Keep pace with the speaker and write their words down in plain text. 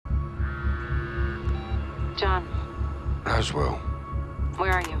John. As well.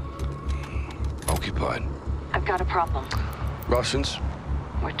 Where are you? Occupied. I've got a problem. Russians?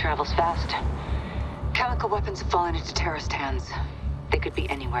 Word travels fast. Chemical weapons have fallen into terrorist hands. They could be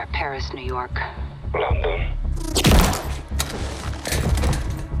anywhere. Paris, New York. London.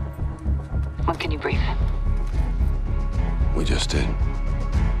 When can you brief? We just did.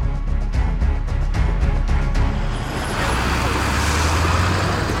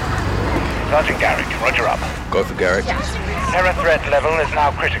 Sergeant Garrick, roger up. Go for Garrick. Terror threat level is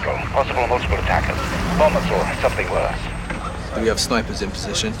now critical. Possible multiple attackers. Bombers or something worse. Do we have snipers in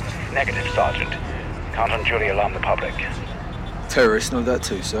position? Negative, Sergeant. Can't unduly alarm the public. Terrorists know that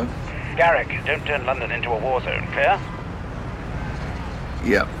too, sir. Garrick, don't turn London into a war zone, clear?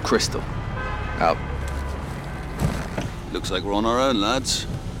 Yeah, Crystal. Out. Looks like we're on our own, lads.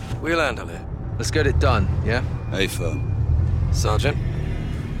 We'll handle it. Let's get it done, yeah? Hey, firm. Sergeant?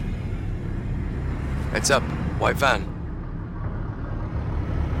 Heads up. White van.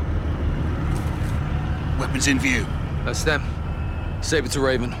 Weapons in view. That's them. Saber to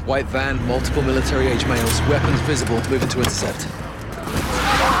Raven. White van, multiple military-age males. Weapons visible. Moving to intercept.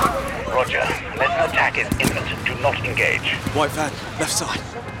 Roger. Unless an attack is imminent, do not engage. White van, left side.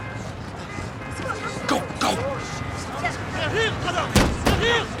 Go, go!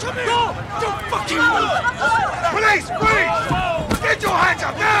 Don't fucking move! Police, freeze! Get your hands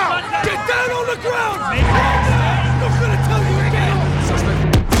up now! Get down on the ground! I'm not gonna tell you again! Suspect.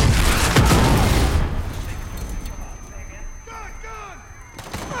 Gun!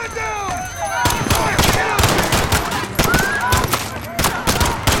 Man down! Fire, get up!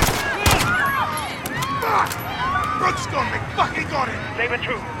 Fuck! Brooks got me! Fucking got it! Saber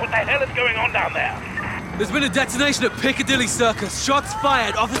 2, what the hell is going on down there? There's been a detonation at Piccadilly Circus. Shots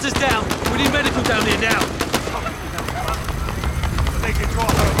fired. Officers down. We need medical down here now. They can call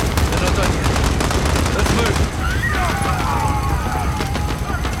home. They're not done yet. Let's move.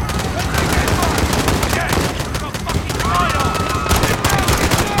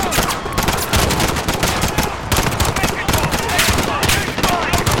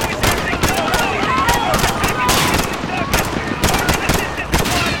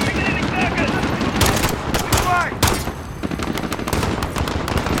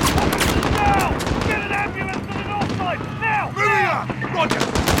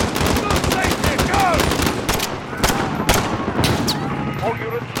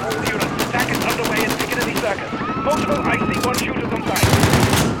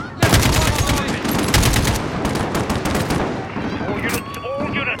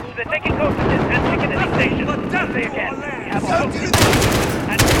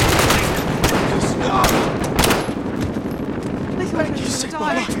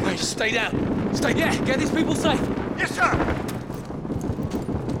 Stay down. Stay. Yeah, get these people safe. Yes, sir!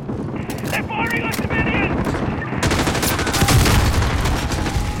 They're firing on civilians!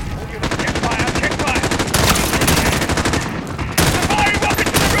 All units, check fire, check fire! They're firing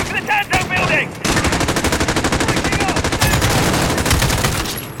rockets to the roof of the Tanto building! Breaking up!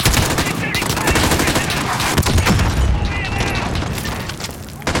 Including fire!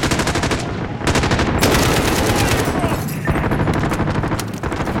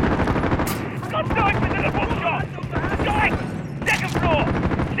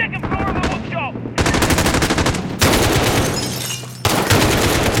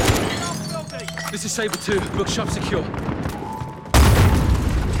 This is Saber 2. Bookshop secure.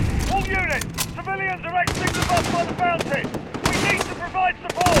 All units! Civilians are exiting the bus by the fountain! We need to provide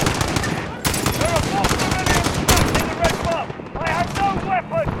support! There are 4 civilians trapped in the red bus! I have no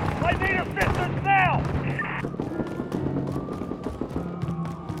weapon! I need assistance now!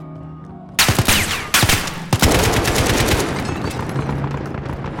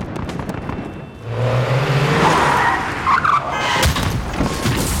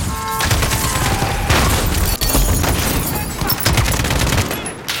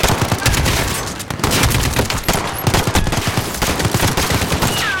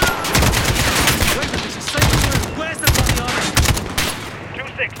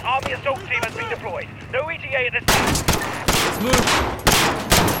 Army assault team has been deployed. No ETA at this time. Let's move.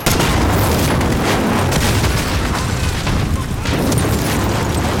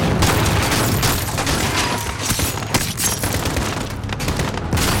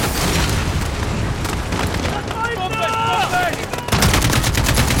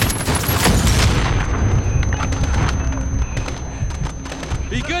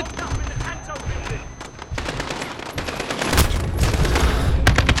 Be good.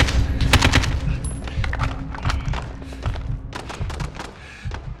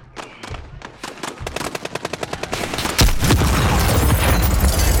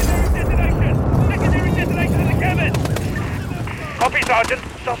 Secondary detonation!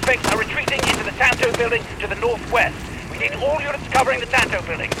 suspects are retreating into the Santo building to the northwest. We need all units covering the Santo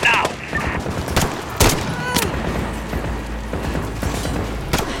building, now!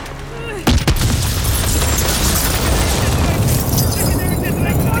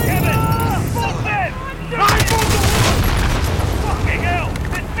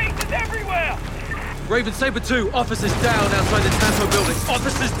 Raven, Saber 2, officers down outside the Tanto building.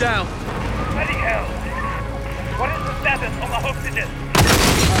 Officers down! Bloody hell! What is the status of the hostages?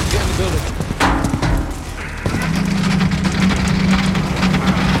 Get in the building.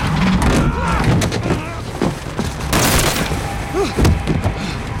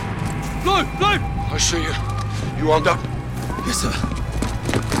 Load! I see you. You armed up? Yes, sir.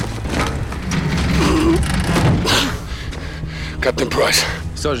 Captain Price,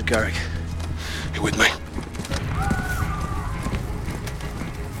 Sergeant Garrick. you with me?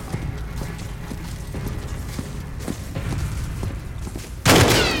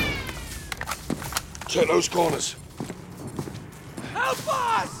 Check those corners. Help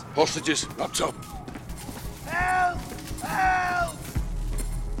us! Hostages, up top. Help! Help!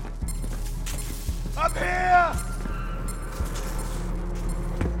 I'm here!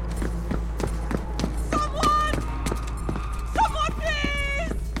 Someone,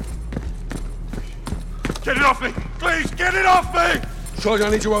 please! Get it off me! Please, get it off me! Sergeant,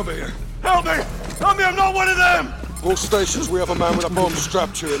 I need you over here. Help me! Help me, I'm not one of them! All stations, we have a man with a bomb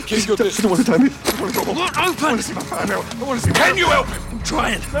strapped to him. Keep your distance. I want to tell me. I want to go. Look, I open! want to see my family. I want to see. Can you help him? I'm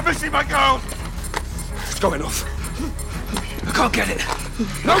trying. Let me see my girl. It's going off. I can't get it.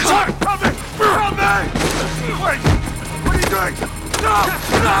 No time! Help me! Help me! Wait! What are you doing? No!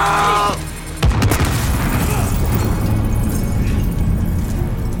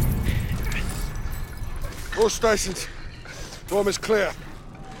 No! All stations, bomb is clear.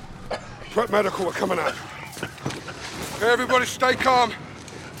 Prep medical, we're coming out. Okay, everybody stay calm.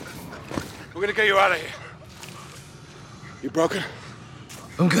 We're gonna get you out of here. You broken?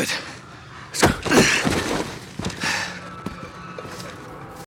 I'm good.